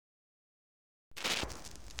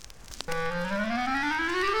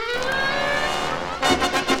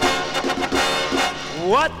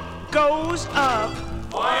what goes up.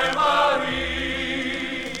 Oi,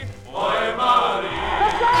 Marie! Oi, Marie!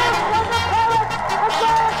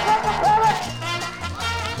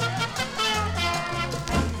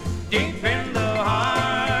 Deep in the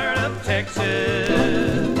heart of Texas.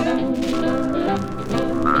 The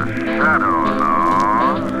shadow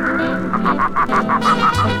knows.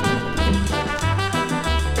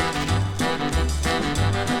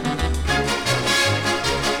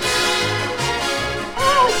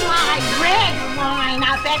 Oh, my red wine. I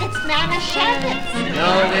bet it's Manischewitz. No,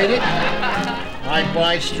 lady. I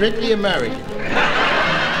buy strictly American.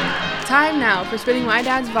 Time now for spinning my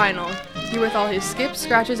dad's vinyl. Here with all his skips,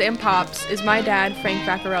 scratches, and pops is my dad, Frank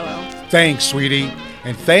Vaccarello. Thanks, sweetie.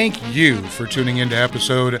 And thank you for tuning into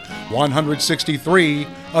episode 163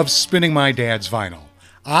 of Spinning My Dad's Vinyl.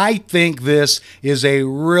 I think this is a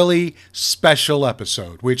really special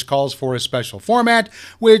episode, which calls for a special format,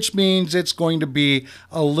 which means it's going to be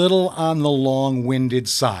a little on the long-winded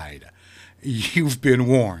side. You've been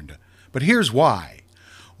warned. But here's why.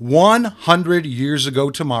 100 years ago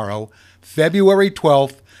tomorrow, February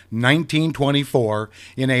 12th, 1924,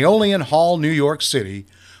 in Aeolian Hall, New York City,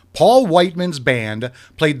 Paul Whiteman's band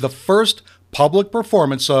played the first public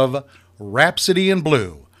performance of Rhapsody in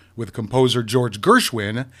Blue with composer George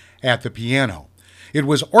Gershwin at the piano. It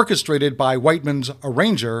was orchestrated by Whiteman's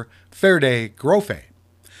arranger, Ferde Grofe.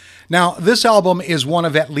 Now, this album is one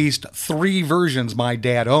of at least 3 versions my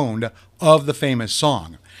dad owned of the famous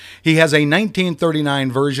song. He has a 1939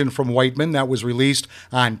 version from Whiteman that was released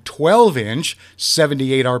on 12-inch,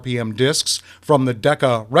 78 RPM discs from the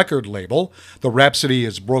Decca record label. The Rhapsody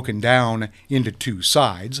is broken down into 2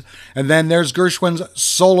 sides. And then there's Gershwin's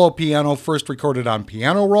solo piano, first recorded on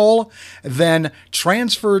piano roll, then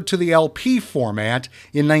transferred to the LP format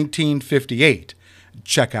in 1958.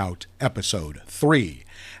 Check out episode 3.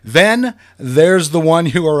 Then there's the one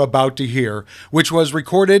you are about to hear, which was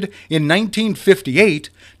recorded in 1958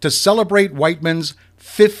 to celebrate Whiteman's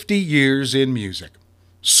 50 years in music.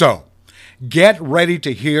 So, get ready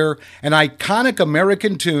to hear an iconic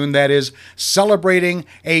American tune that is celebrating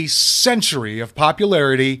a century of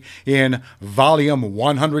popularity in Volume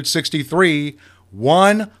 163,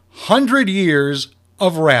 100 Years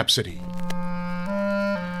of Rhapsody.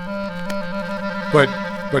 But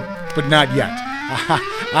not yet.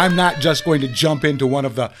 I'm not just going to jump into one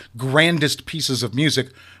of the grandest pieces of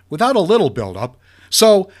music without a little build-up.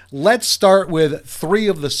 So let's start with 3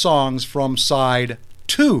 of the songs from side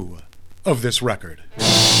 2 of this record.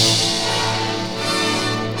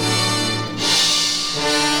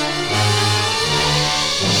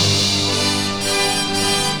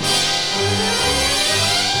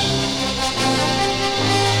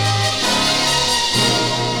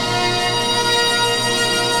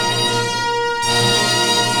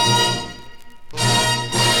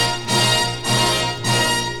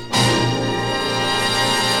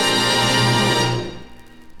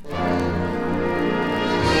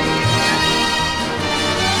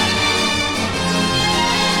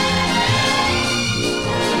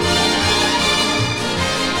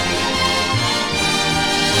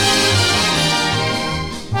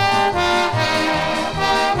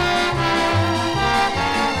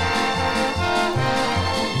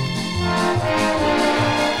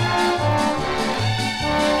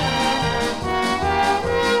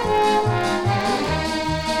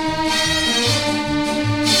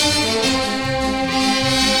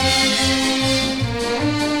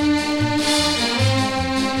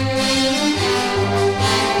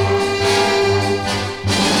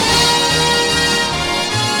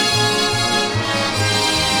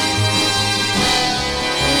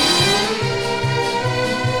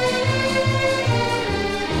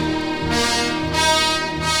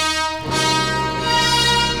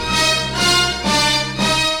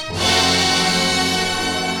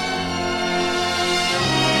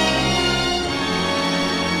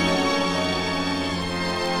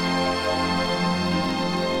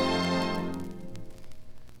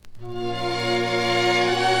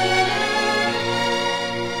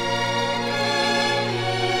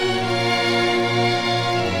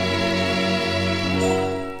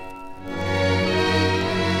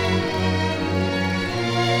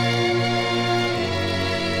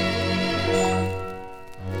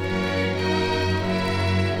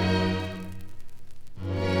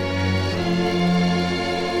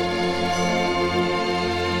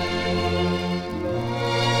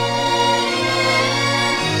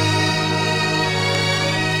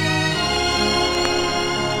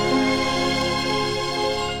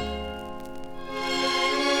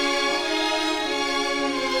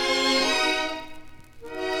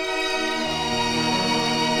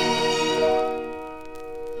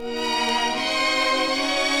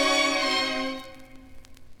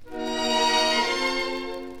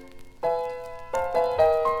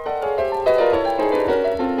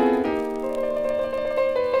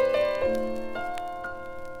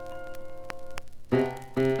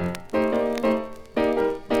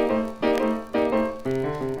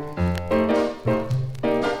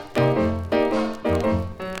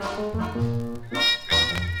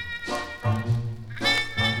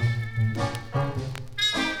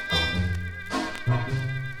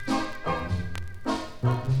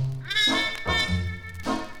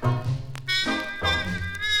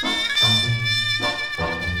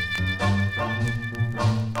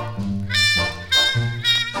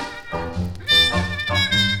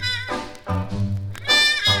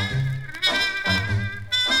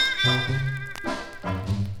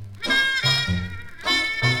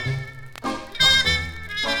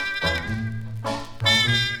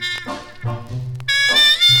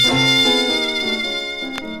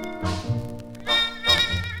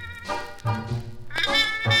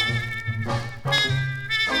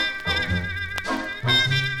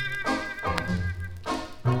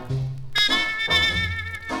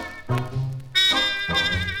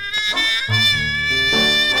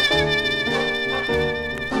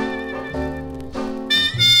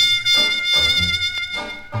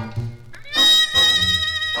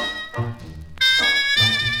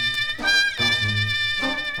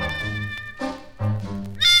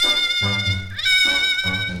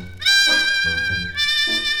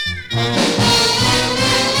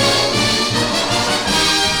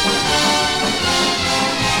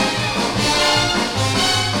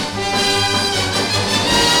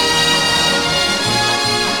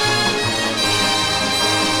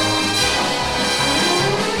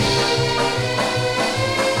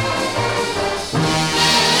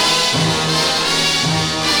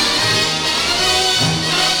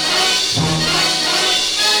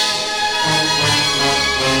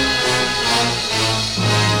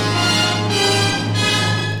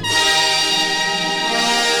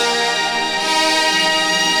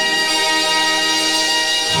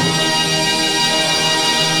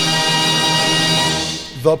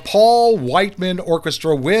 the Paul Whiteman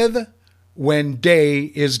Orchestra with When Day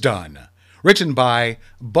Is Done, written by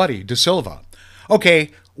Buddy DeSilva.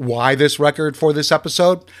 Okay, why this record for this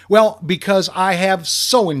episode? Well, because I have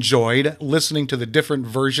so enjoyed listening to the different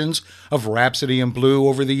versions of Rhapsody in Blue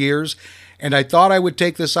over the years, and I thought I would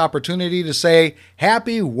take this opportunity to say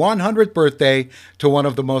happy 100th birthday to one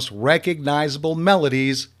of the most recognizable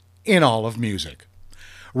melodies in all of music.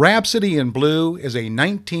 Rhapsody in Blue is a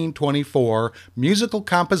 1924 musical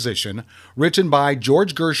composition written by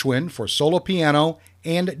George Gershwin for solo piano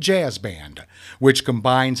and jazz band, which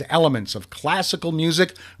combines elements of classical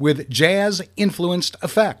music with jazz-influenced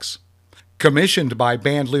effects. Commissioned by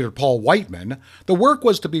bandleader Paul Whiteman, the work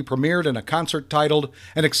was to be premiered in a concert titled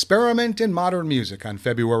An Experiment in Modern Music on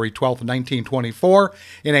February 12, 1924,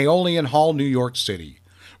 in Aeolian Hall, New York City.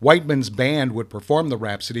 Whiteman's band would perform the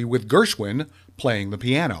Rhapsody with Gershwin playing the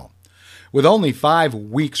piano. With only 5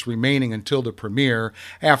 weeks remaining until the premiere,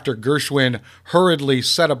 after Gershwin hurriedly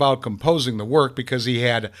set about composing the work because he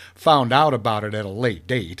had found out about it at a late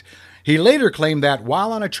date, he later claimed that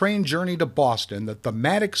while on a train journey to Boston, the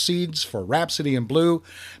thematic seeds for Rhapsody in Blue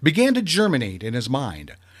began to germinate in his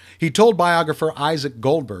mind. He told biographer Isaac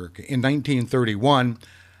Goldberg in 1931,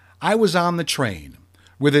 "I was on the train,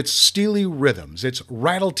 with its steely rhythms, its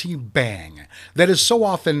rattle-tee bang, that is so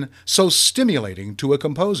often so stimulating to a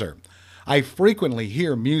composer. I frequently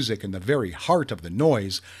hear music in the very heart of the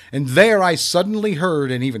noise, and there I suddenly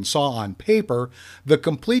heard and even saw on paper the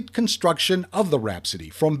complete construction of the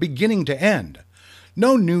Rhapsody from beginning to end.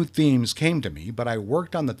 No new themes came to me, but I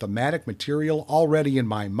worked on the thematic material already in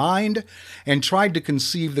my mind and tried to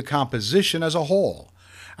conceive the composition as a whole.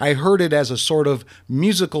 I heard it as a sort of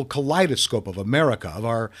musical kaleidoscope of America, of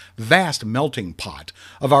our vast melting pot,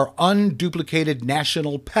 of our unduplicated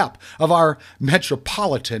national pep, of our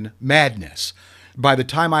metropolitan madness. By the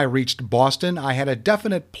time I reached Boston, I had a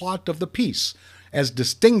definite plot of the piece, as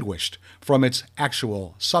distinguished from its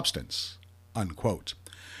actual substance." Unquote.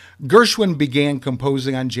 Gershwin began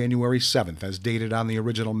composing on January 7th, as dated on the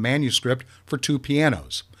original manuscript, for 2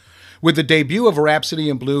 pianos. With the debut of Rhapsody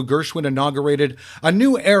in Blue, Gershwin inaugurated a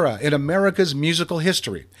new era in America's musical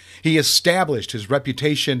history. He established his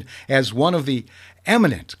reputation as one of the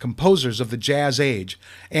eminent composers of the jazz age,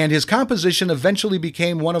 and his composition eventually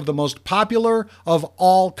became one of the most popular of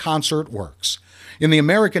all concert works. In the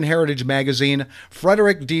American Heritage magazine,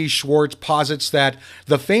 Frederick D. Schwartz posits that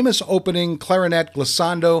the famous opening clarinet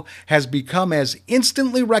glissando has become as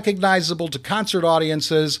instantly recognizable to concert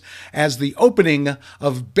audiences as the opening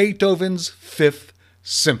of Beethoven's Fifth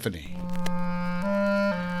Symphony.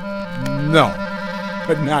 No,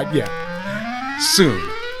 but not yet. Soon,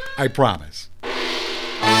 I promise.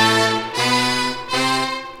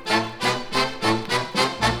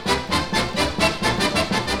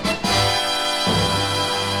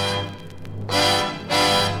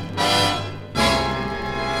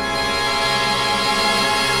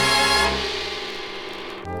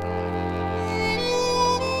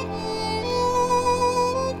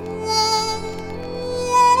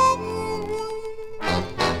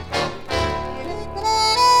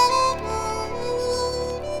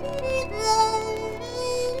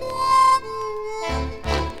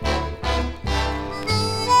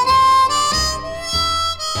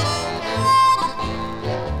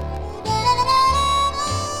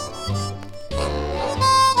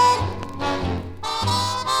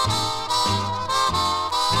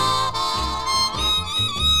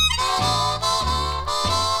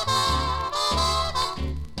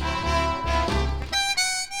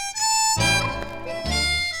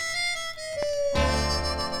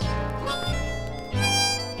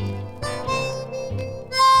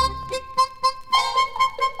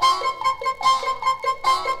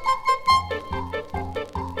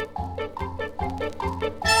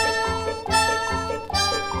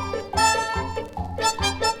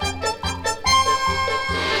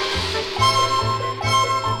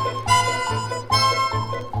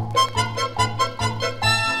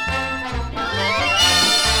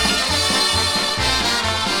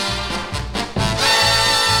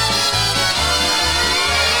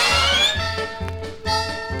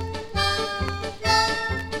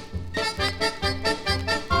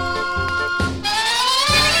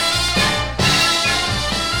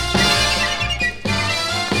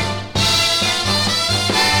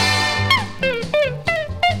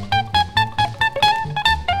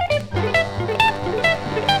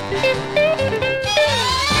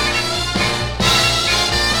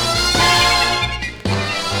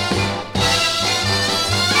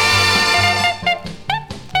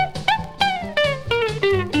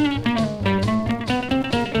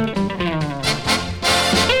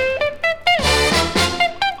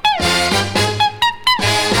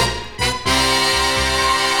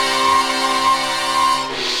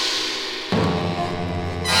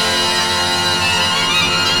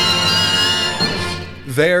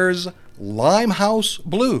 there's Limehouse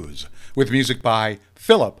Blues with music by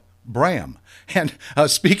Philip Bram. And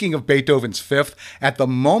speaking of Beethoven's Fifth, at the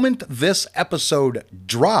moment this episode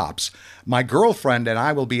drops, my girlfriend and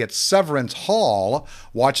I will be at Severance Hall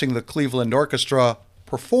watching the Cleveland Orchestra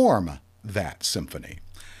perform that symphony.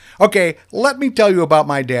 Okay, let me tell you about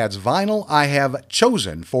my dad's vinyl I have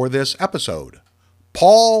chosen for this episode.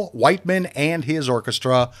 Paul Whiteman and his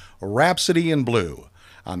orchestra, Rhapsody in Blue,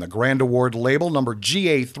 on the Grand Award label number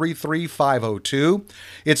GA33502.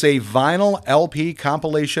 It's a vinyl LP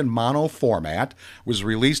compilation mono format, was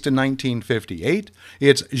released in 1958.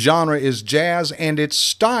 Its genre is jazz and its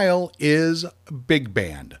style is big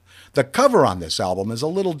band. The cover on this album is a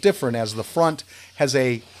little different as the front has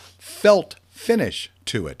a felt finish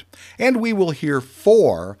to it. And we will hear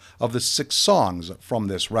 4 of the 6 songs from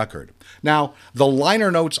this record. Now, the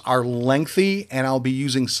liner notes are lengthy, and I'll be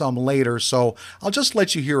using some later, so I'll just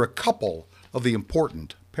let you hear a couple of the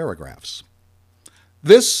important paragraphs.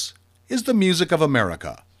 This is the music of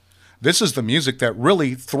America. This is the music that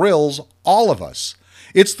really thrills all of us.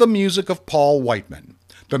 It's the music of Paul Whiteman,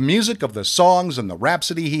 the music of the songs and the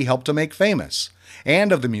Rhapsody he helped to make famous,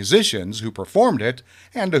 and of the musicians who performed it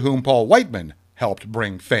and to whom Paul Whiteman helped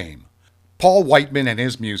bring fame. Paul Whiteman and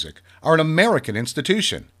his music are an American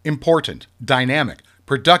institution, important, dynamic,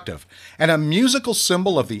 productive, and a musical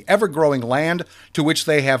symbol of the ever-growing land to which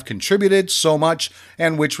they have contributed so much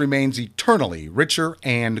and which remains eternally richer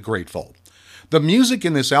and grateful. The music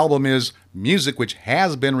in this album is music which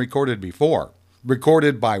has been recorded before,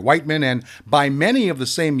 recorded by Whiteman and by many of the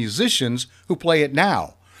same musicians who play it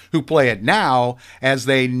now as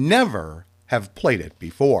they never have played it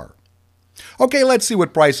before. Okay, let's see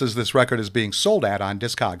what prices this record is being sold at on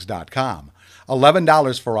Discogs.com.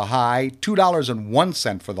 $11 for a high,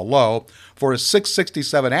 $2.01 for the low, for a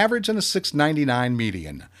 $6.67 average and a $6.99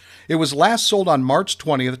 median. It was last sold on March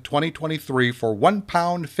 20th, 2023 for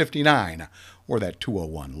 £1.59, or that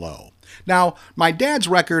 201 low. Now, my dad's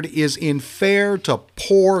record is in fair to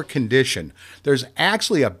poor condition. There's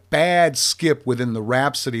actually a bad skip within the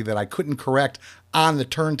Rhapsody that I couldn't correct on the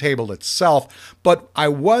turntable itself, but I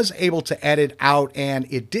was able to edit out, and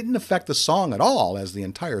it didn't affect the song at all, as the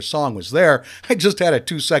entire song was there. I just had a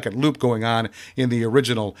 2-second loop going on in the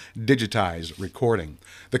original digitized recording.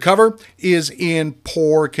 The cover is in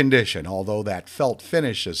poor condition, although that felt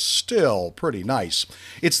finish is still pretty nice.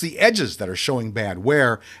 It's the edges that are showing bad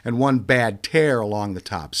wear and one bad tear along the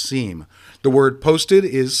top seam. The word posted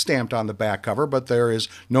is stamped on the back cover, but there is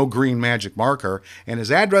no green magic marker, and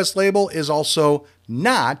his address label is also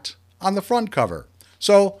not on the front cover.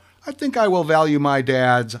 So I think I will value my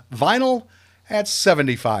dad's vinyl at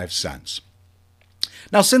 75 cents.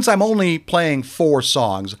 Now, since I'm only playing 4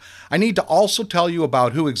 songs, I need to also tell you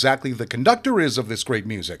about who exactly the conductor is of this great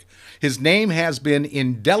music. His name has been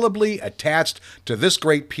indelibly attached to this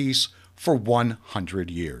great piece for 100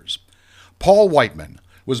 years. Paul Whiteman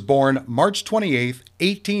was born March 28,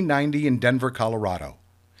 1890 in Denver, Colorado.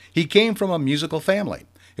 He came from a musical family.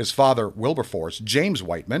 His father, Wilberforce James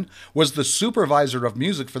Whiteman, was the supervisor of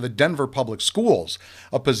music for the Denver Public Schools,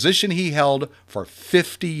 a position he held for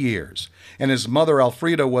 50 years, and his mother,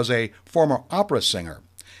 Elfrida, was a former opera singer.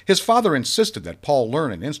 His father insisted that Paul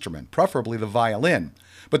learn an instrument, preferably the violin,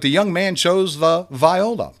 but the young man chose the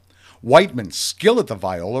viola. Whiteman's skill at the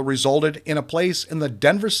viola resulted in a place in the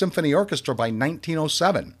Denver Symphony Orchestra by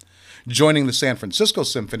 1907, joining the San Francisco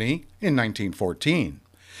Symphony in 1914.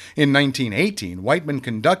 In 1918, Whiteman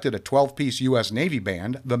conducted a 12-piece U.S. Navy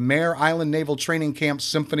band, the Mare Island Naval Training Camp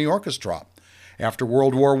Symphony Orchestra. After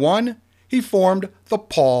World War I, he formed the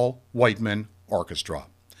Paul Whiteman Orchestra.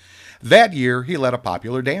 That year, he led a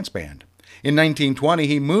popular dance band. In 1920,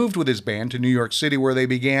 he moved with his band to New York City, where they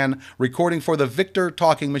began recording for the Victor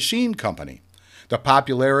Talking Machine Company. The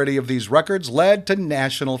popularity of these records led to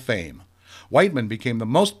national fame. Whiteman became the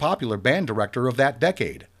most popular band director of that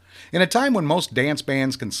decade. In a time when most dance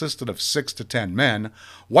bands consisted of 6 to 10 men,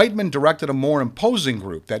 Whiteman directed a more imposing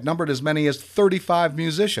group that numbered as many as 35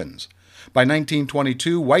 musicians. By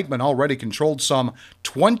 1922, Whiteman already controlled some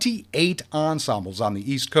 28 ensembles on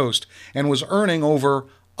the East Coast and was earning over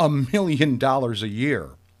 $1 million a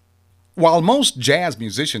year. While most jazz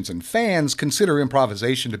musicians and fans consider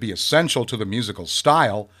improvisation to be essential to the musical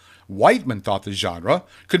style, Whiteman thought the genre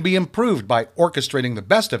could be improved by orchestrating the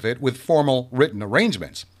best of it with formal written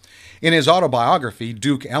arrangements. In his autobiography,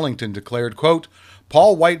 Duke Ellington declared, quote,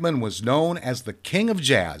 "Paul Whiteman was known as the king of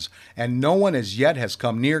jazz, and no one as yet has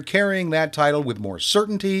come near carrying that title with more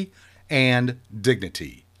certainty and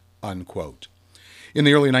dignity," unquote. In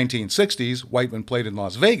the early 1960s, Whiteman played in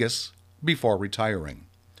Las Vegas before retiring.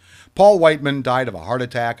 Paul Whiteman died of a heart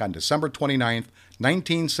attack on December 29,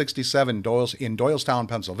 1967 in Doylestown,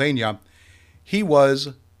 Pennsylvania, he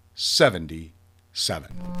was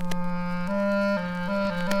 77.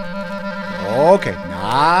 Okay,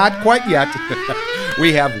 not quite yet.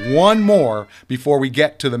 We have one more before we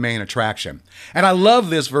get to the main attraction. And I love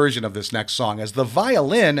this version of this next song as the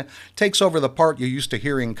violin takes over the part you're used to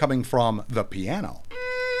hearing coming from the piano.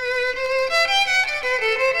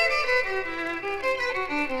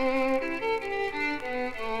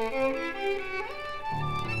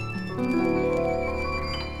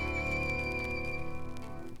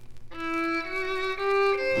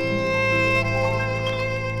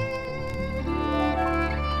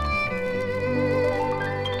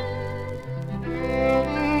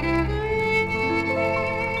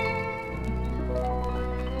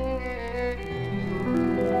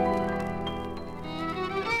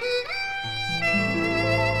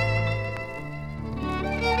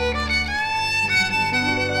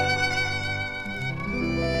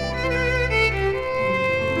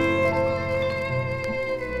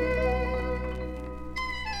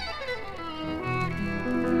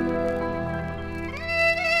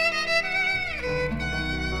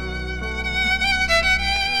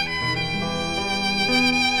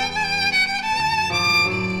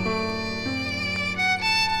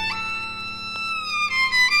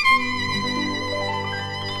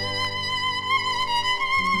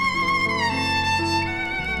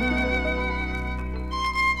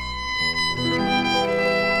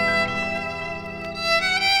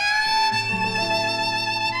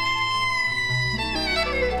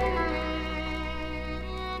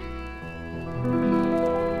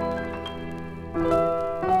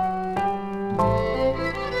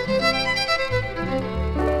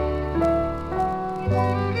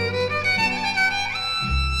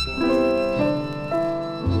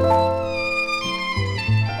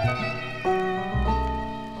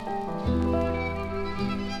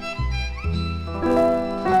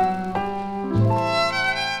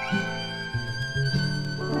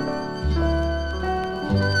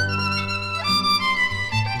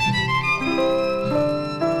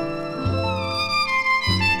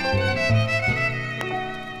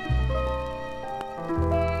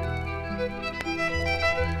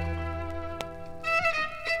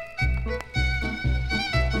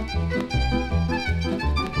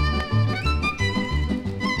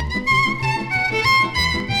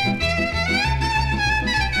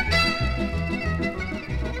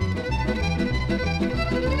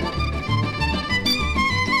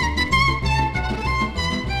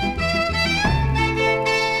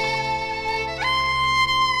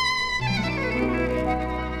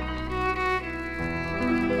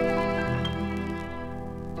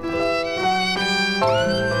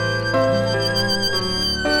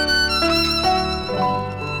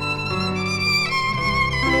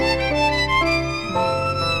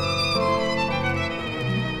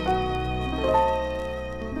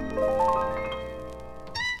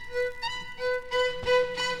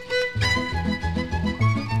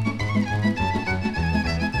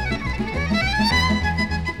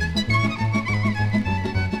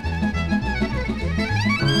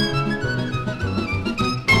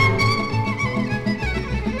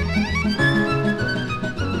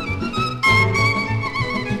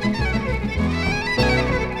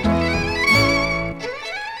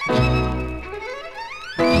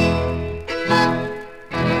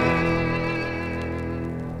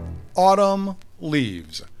 Autumn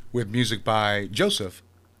Leaves, with music by Joseph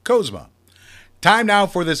Kozma. Time now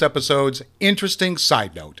for this episode's interesting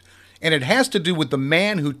side note, and it has to do with the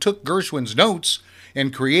man who took Gershwin's notes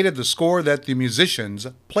and created the score that the musicians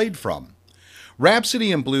played from.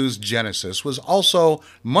 Rhapsody in Blues' genesis was also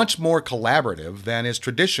much more collaborative than is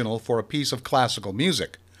traditional for a piece of classical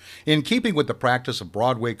music. In keeping with the practice of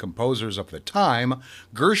Broadway composers of the time,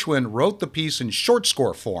 Gershwin wrote the piece in short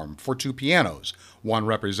score form for two pianos, one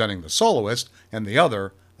representing the soloist and the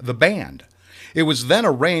other the band. It was then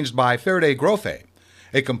arranged by Ferde Grofe,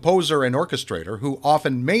 a composer and orchestrator who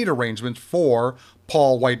often made arrangements for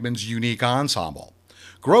Paul Whiteman's unique ensemble.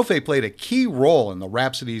 Grofe played a key role in the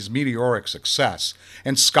Rhapsody's meteoric success,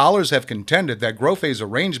 and scholars have contended that Grofe's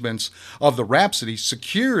arrangements of the Rhapsody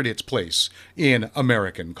secured its place in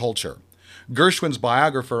American culture. Gershwin's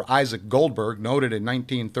biographer Isaac Goldberg noted in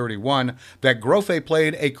 1931 that Grofe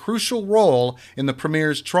played a crucial role in the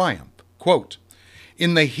premiere's triumph. Quote,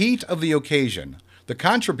 "In the heat of the occasion, the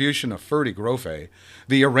contribution of Ferde Grofe,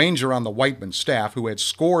 the arranger on the Whiteman staff who had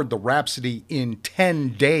scored the Rhapsody in 10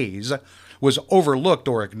 days, was overlooked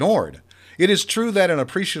or ignored. It is true that an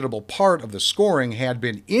appreciable part of the scoring had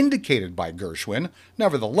been indicated by Gershwin.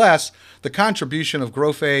 Nevertheless, the contribution of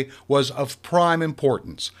Grofé was of prime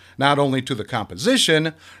importance, not only to the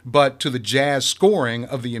composition, but to the jazz scoring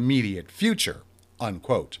of the immediate future."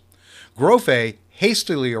 Unquote. Grofé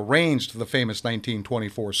hastily arranged the famous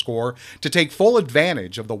 1924 score to take full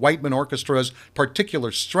advantage of the Whiteman Orchestra's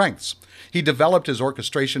particular strengths. He developed his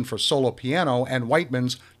orchestration for solo piano and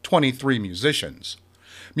Whiteman's 23 musicians.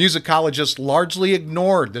 Musicologists largely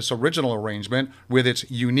ignored this original arrangement with its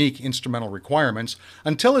unique instrumental requirements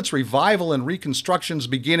until its revival and reconstructions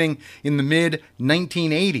beginning in the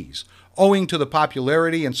mid-1980s, owing to the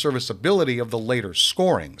popularity and serviceability of the later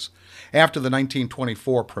scorings. After the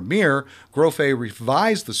 1924 premiere, Grofé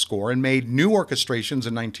revised the score and made new orchestrations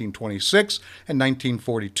in 1926 and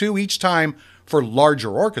 1942, each time for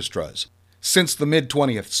larger orchestras. Since the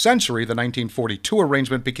mid-20th century, the 1942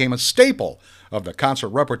 arrangement became a staple of the concert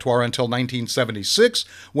repertoire until 1976,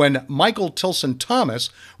 when Michael Tilson Thomas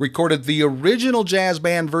recorded the original jazz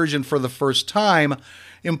band version for the first time,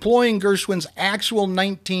 employing Gershwin's actual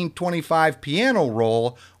 1925 piano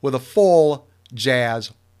roll with a full jazz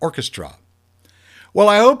orchestra. Well,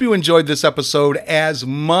 I hope you enjoyed this episode as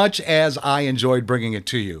much as I enjoyed bringing it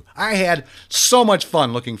to you. I had so much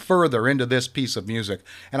fun looking further into this piece of music,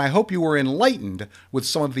 and I hope you were enlightened with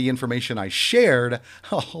some of the information I shared,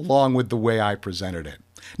 along with the way I presented it.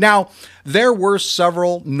 Now, there were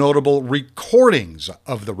several notable recordings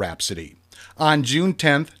of the Rhapsody. On June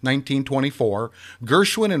 10, 1924,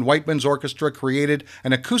 Gershwin and Whiteman's orchestra created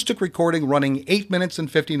an acoustic recording running 8 minutes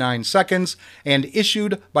and 59 seconds and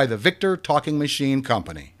issued by the Victor Talking Machine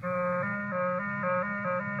Company.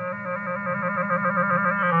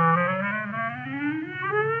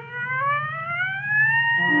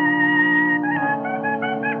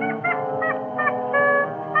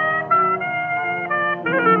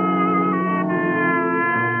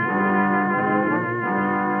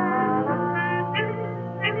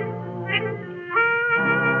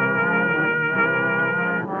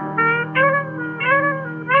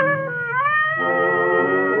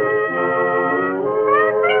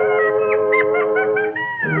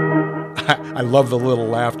 I love the little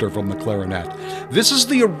laughter from the clarinet. This is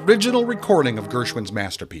the original recording of Gershwin's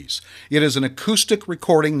masterpiece. It is an acoustic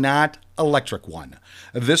recording, not electric one.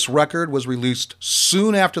 This record was released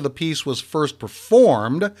soon after the piece was first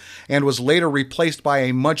performed and was later replaced by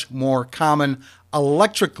a much more common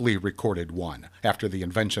electrically recorded one after the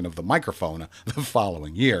invention of the microphone the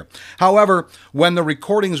following year. However, when the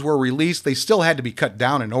recordings were released, they still had to be cut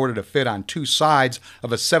down in order to fit on two sides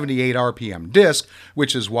of a 78 RPM disc,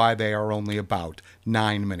 which is why they are only about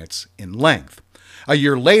 9 minutes in length. A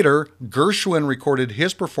year later, Gershwin recorded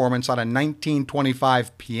his performance on a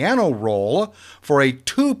 1925 piano roll for a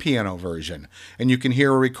two-piano version, and you can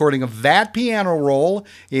hear a recording of that piano roll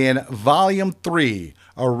in Volume 3,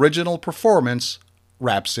 Original Performance,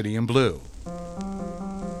 Rhapsody in Blue.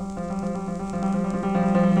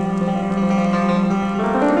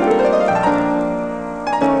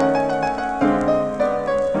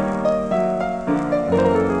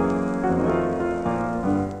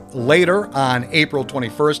 Later, on April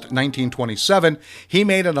 21st, 1927, he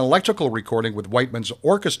made an electrical recording with Whiteman's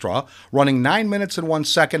orchestra, running 9 minutes and 1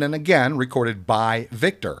 second, and again recorded by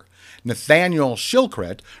Victor. Nathaniel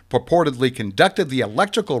Shilkret purportedly conducted the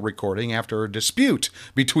electrical recording after a dispute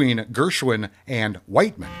between Gershwin and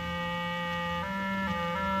Whiteman.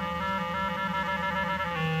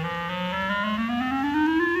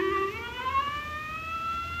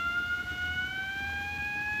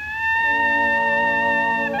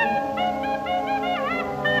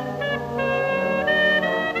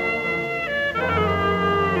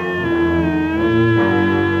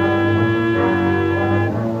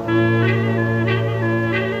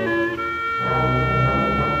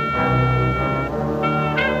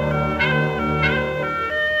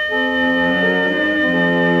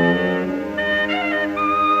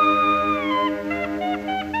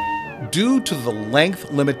 Due to the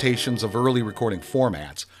length limitations of early recording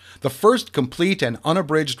formats, the first complete and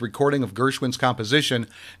unabridged recording of Gershwin's composition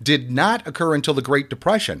did not occur until the Great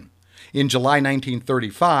Depression. In July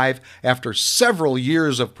 1935, after several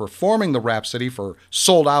years of performing the Rhapsody for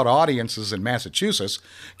sold-out audiences in Massachusetts,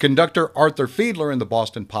 conductor Arthur Fiedler and the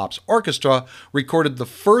Boston Pops Orchestra recorded the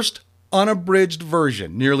first unabridged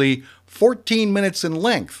version, nearly 14 minutes in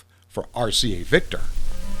length, for RCA Victor.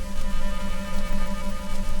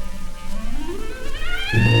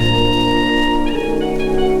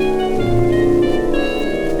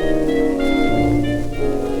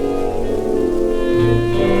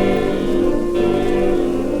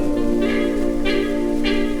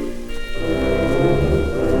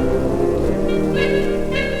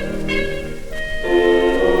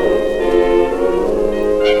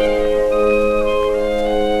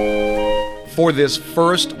 For this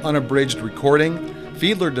first unabridged recording,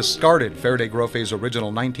 Fiedler discarded Faraday-Groffe's original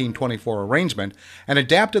 1924 arrangement and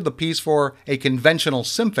adapted the piece for a conventional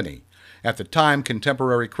symphony. At the time,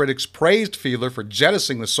 contemporary critics praised Fiedler for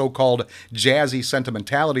jettisoning the so-called jazzy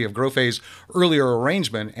sentimentality of Groffe's earlier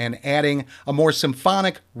arrangement and adding a more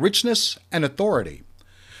symphonic richness and authority.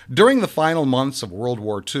 During the final months of World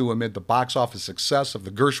War II, amid the box office success of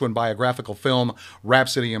the Gershwin biographical film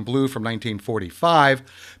Rhapsody in Blue from 1945,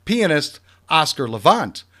 pianist Oscar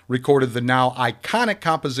Levant recorded the now iconic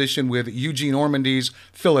composition with Eugene Ormandy's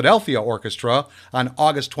Philadelphia Orchestra on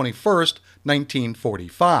August 21,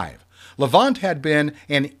 1945. Levant had been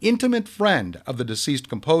an intimate friend of the deceased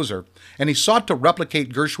composer, and he sought to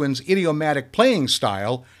replicate Gershwin's idiomatic playing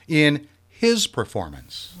style in his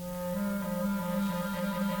performance.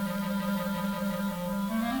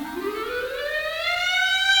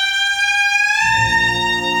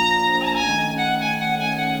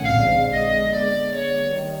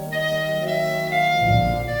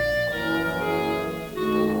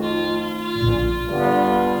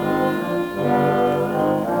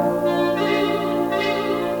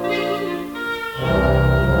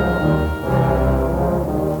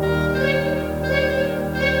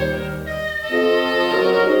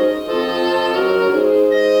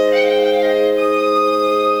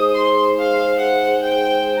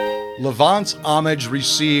 Levant's homage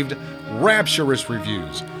received rapturous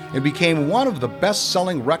reviews and became one of the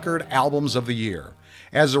best-selling record albums of the year.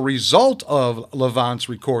 As a result of Levant's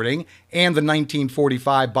recording and the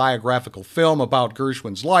 1945 biographical film about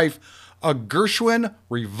Gershwin's life, a Gershwin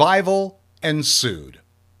revival ensued.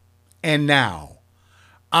 And now,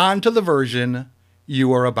 on to the version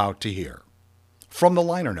you are about to hear. From the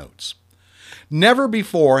liner notes. Never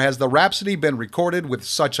before has the Rhapsody been recorded with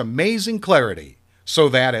such amazing clarity, so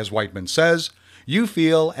that, as Whiteman says, you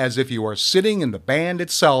feel as if you are sitting in the band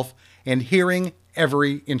itself and hearing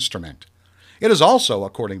every instrument. It is also,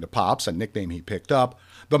 according to Pops, a nickname he picked up,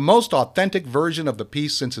 the most authentic version of the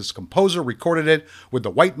piece since his composer recorded it with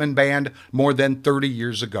the Whiteman Band more than 30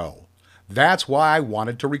 years ago. That's why I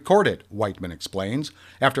wanted to record it, Whiteman explains.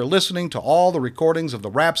 After listening to all the recordings of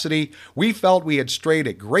the Rhapsody, we felt we had strayed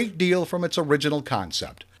a great deal from its original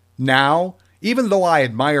concept. Now, even though I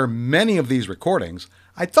admire many of these recordings,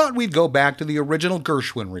 I thought we'd go back to the original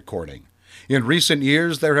Gershwin recording. In recent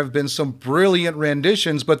years, there have been some brilliant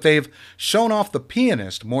renditions, but they've shown off the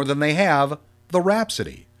pianist more than they have the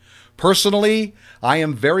Rhapsody. Personally, I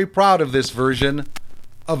am very proud of this version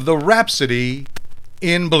of the Rhapsody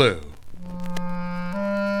in Blue.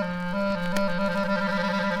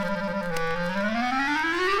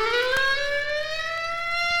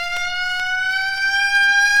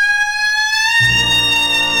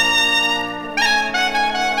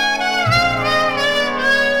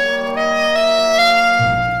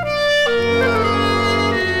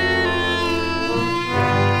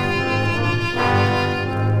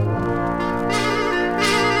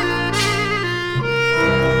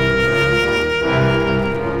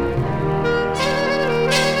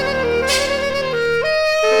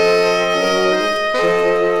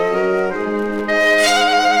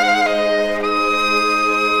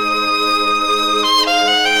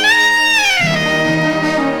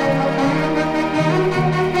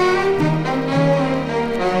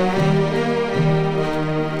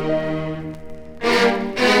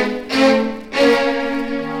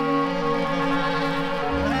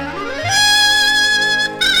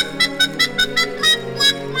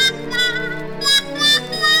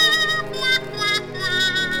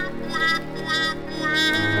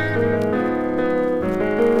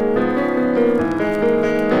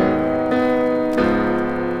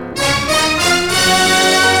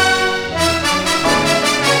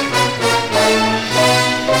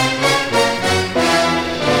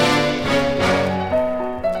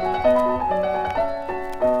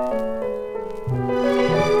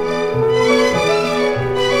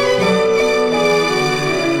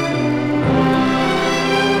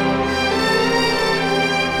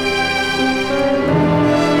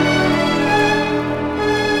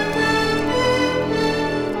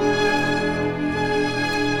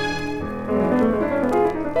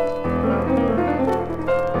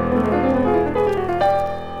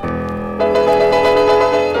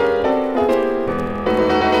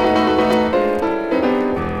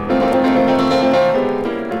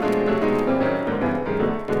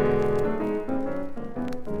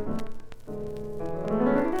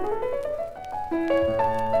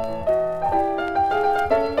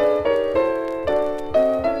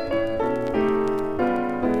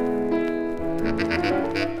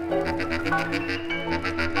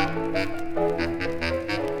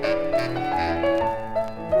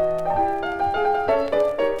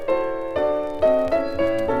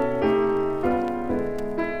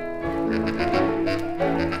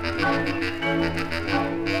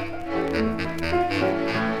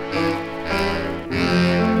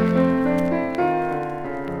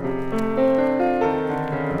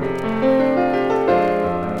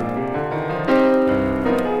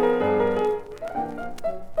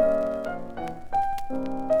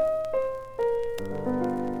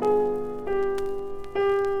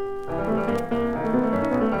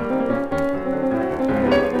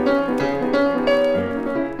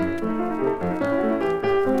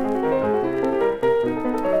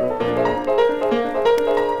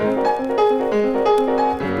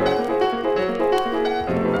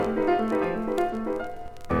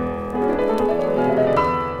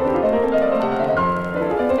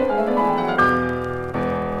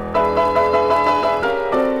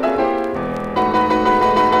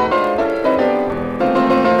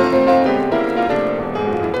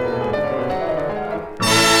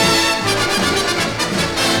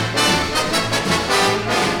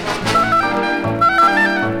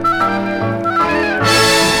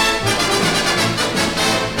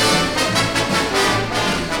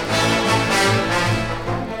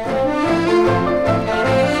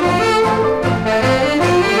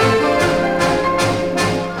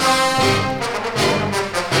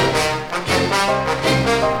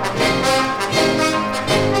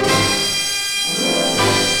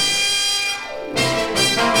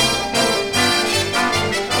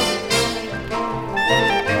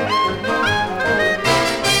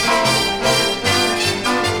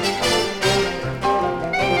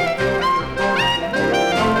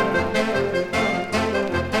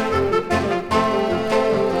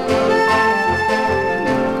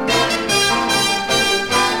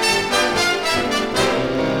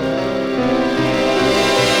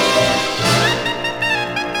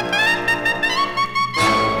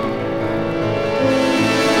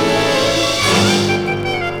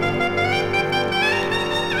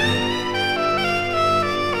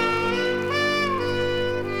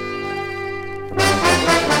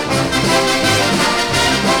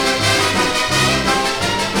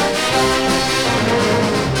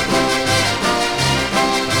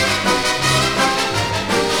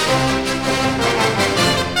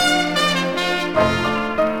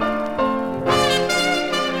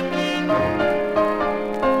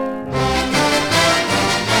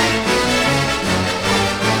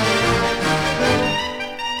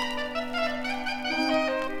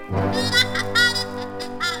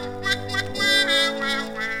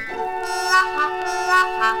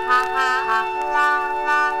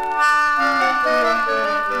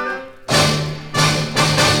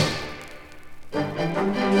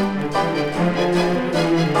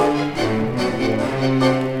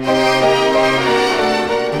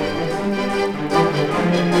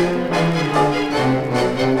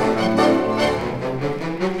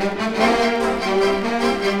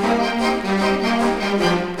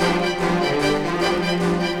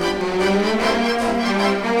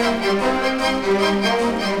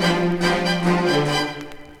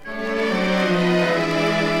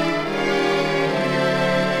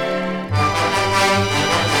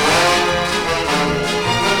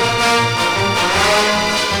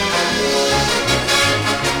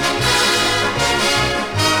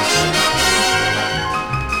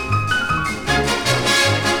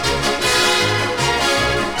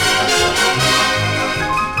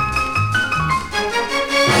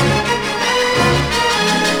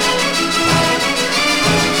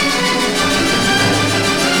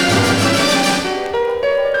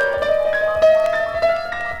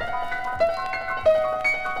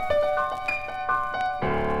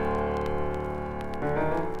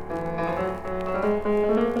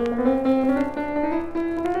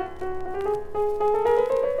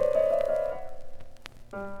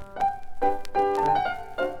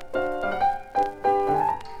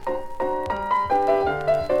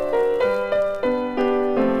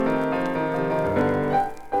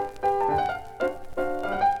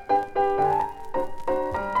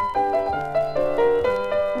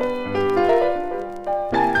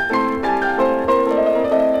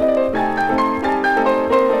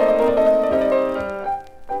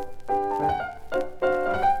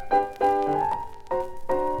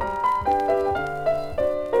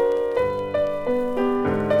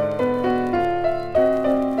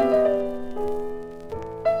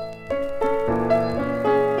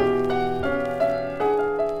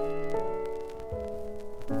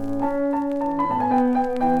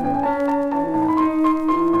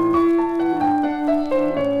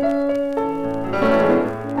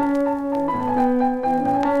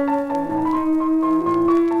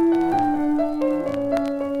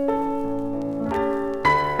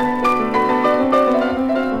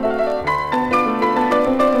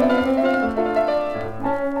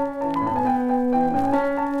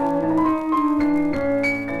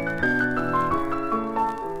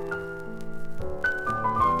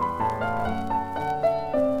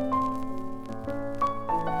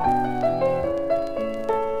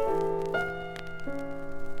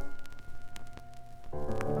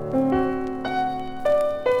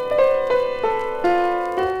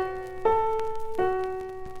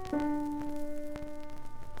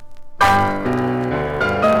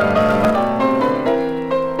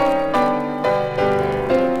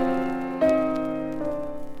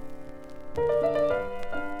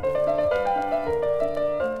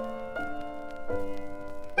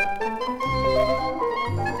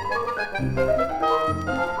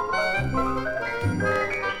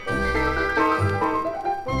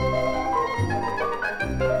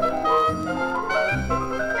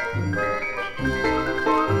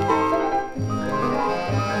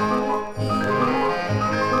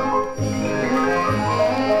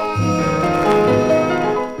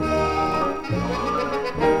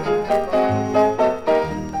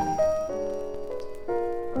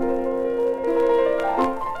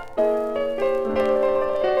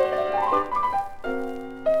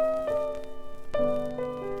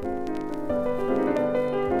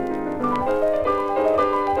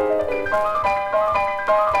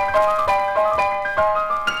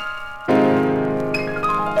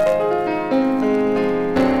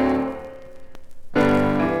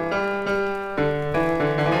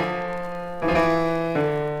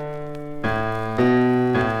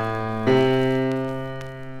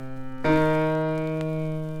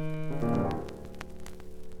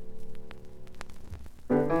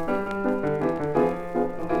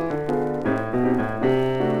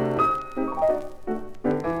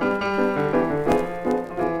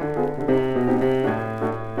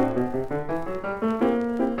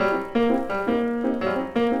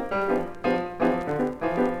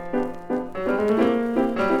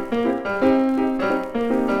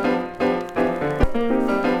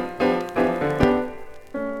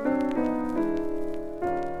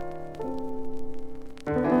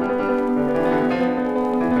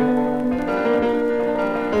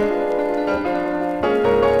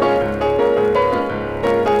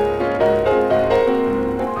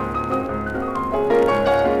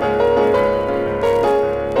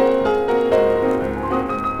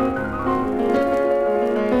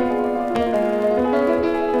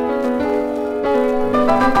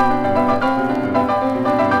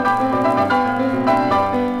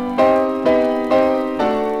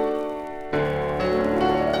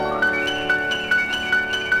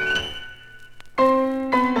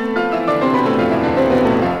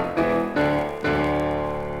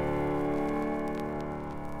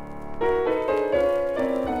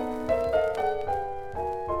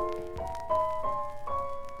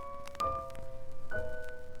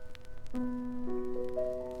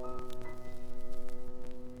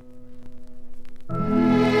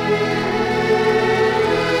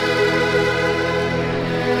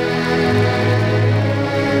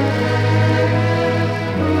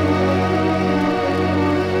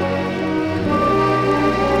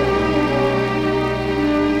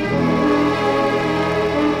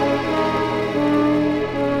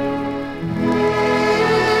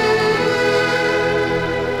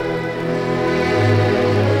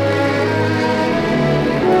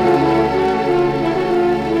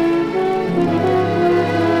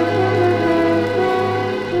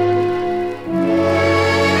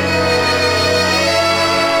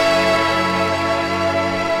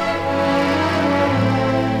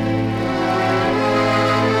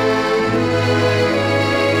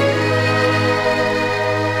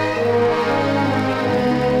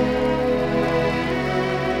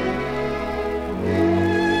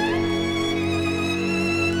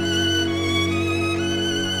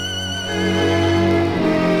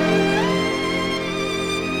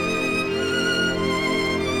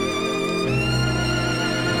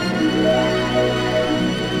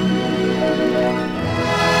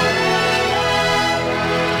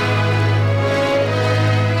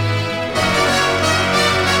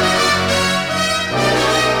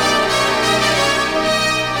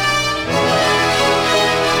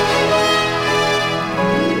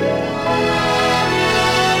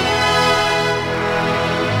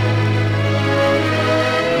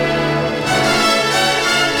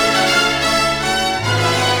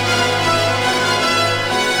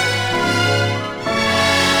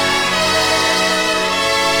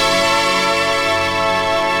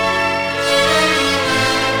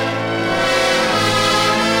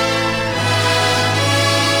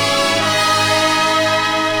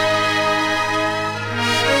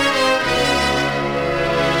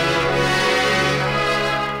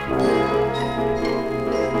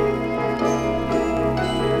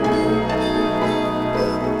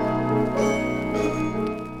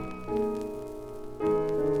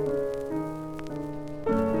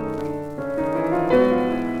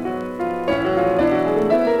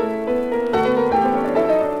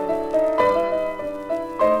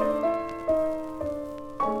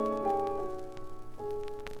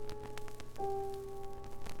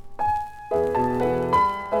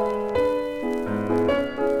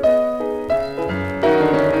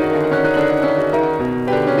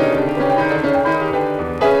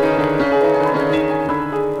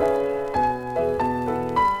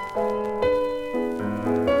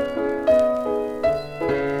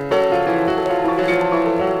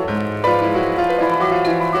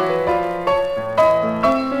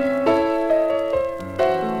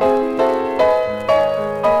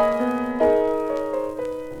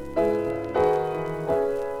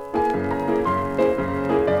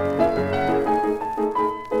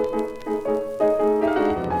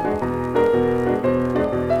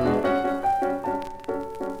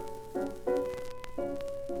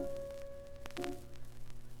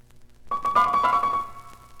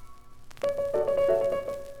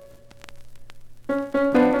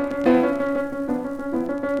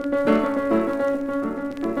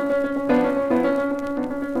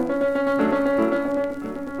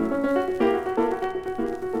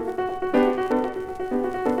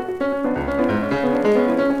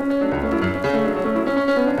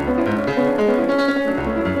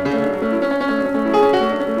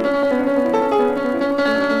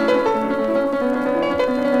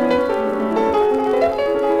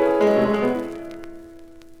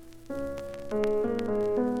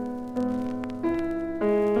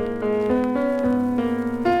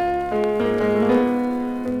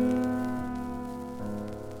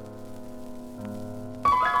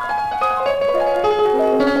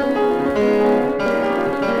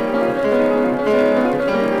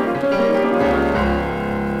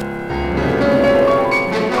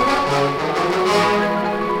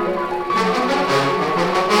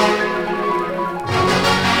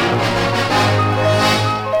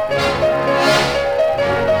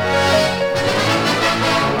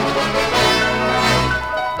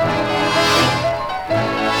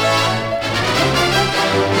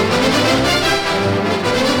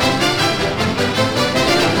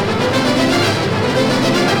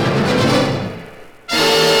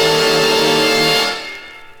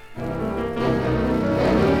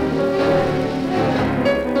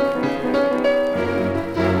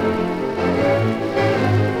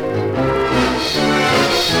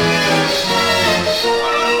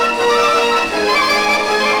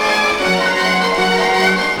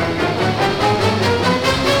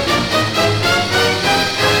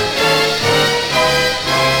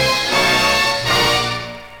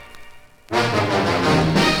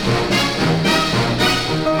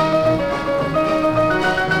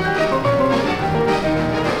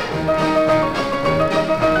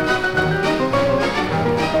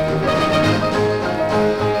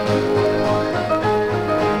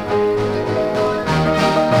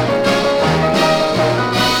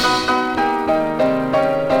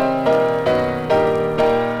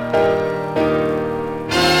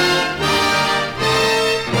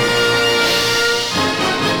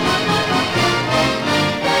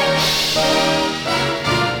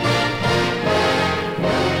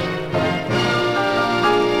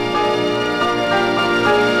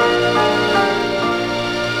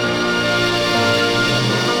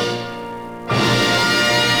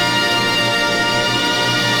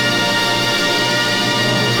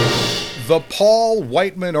 The Paul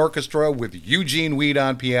Whiteman Orchestra with Eugene Weed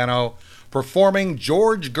on piano, performing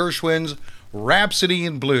George Gershwin's Rhapsody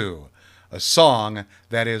in Blue, a song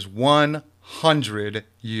that is 100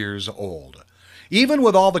 years old. Even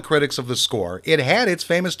with all the critics of the score, it had its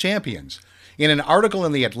famous champions. In an article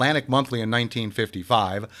in the Atlantic Monthly in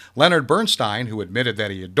 1955, Leonard Bernstein, who admitted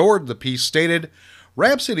that he adored the piece, stated,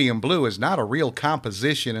 "Rhapsody in Blue is not a real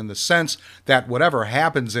composition in the sense that whatever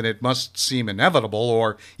happens in it must seem inevitable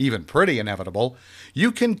or even pretty inevitable.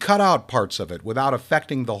 You can cut out parts of it without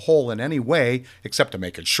affecting the whole in any way except to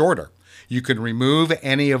make it shorter. You can remove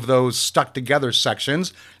any of those stuck-together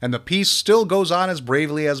sections, and the piece still goes on as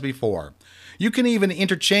bravely as before. You can even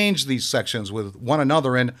interchange these sections with one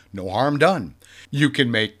another and no harm done. You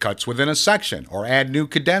can make cuts within a section, or add new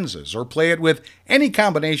cadenzas, or play it with any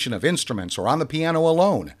combination of instruments or on the piano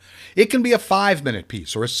alone. It can be a 5-minute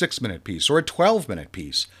piece, or a 6-minute piece, or a 12-minute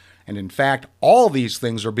piece. And in fact, all these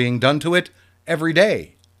things are being done to it every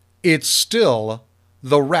day. It's still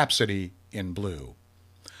the Rhapsody in Blue."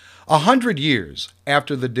 100 years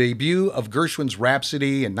after the debut of Gershwin's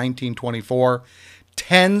Rhapsody in 1924,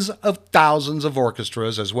 tens of thousands of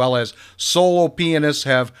orchestras as well as solo pianists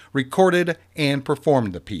have recorded and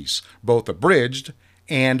performed the piece, both abridged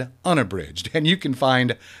and unabridged, and you can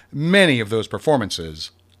find many of those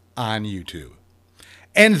performances on YouTube.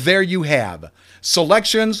 And there you have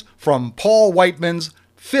selections from Paul Whiteman's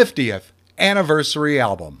 50th anniversary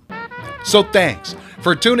album. So thanks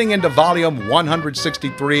for tuning into Volume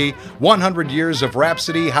 163, 100 Years of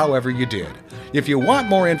Rhapsody, however you did. If you want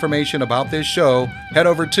more information about this show, head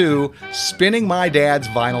over to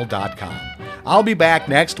spinningmydadsvinyl.com. I'll be back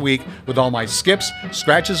next week with all my skips,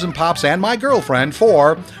 scratches, and pops, and my girlfriend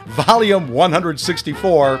for Volume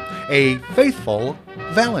 164, A Faithful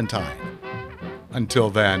Valentine. Until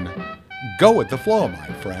then, go with the flow, my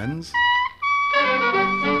friends.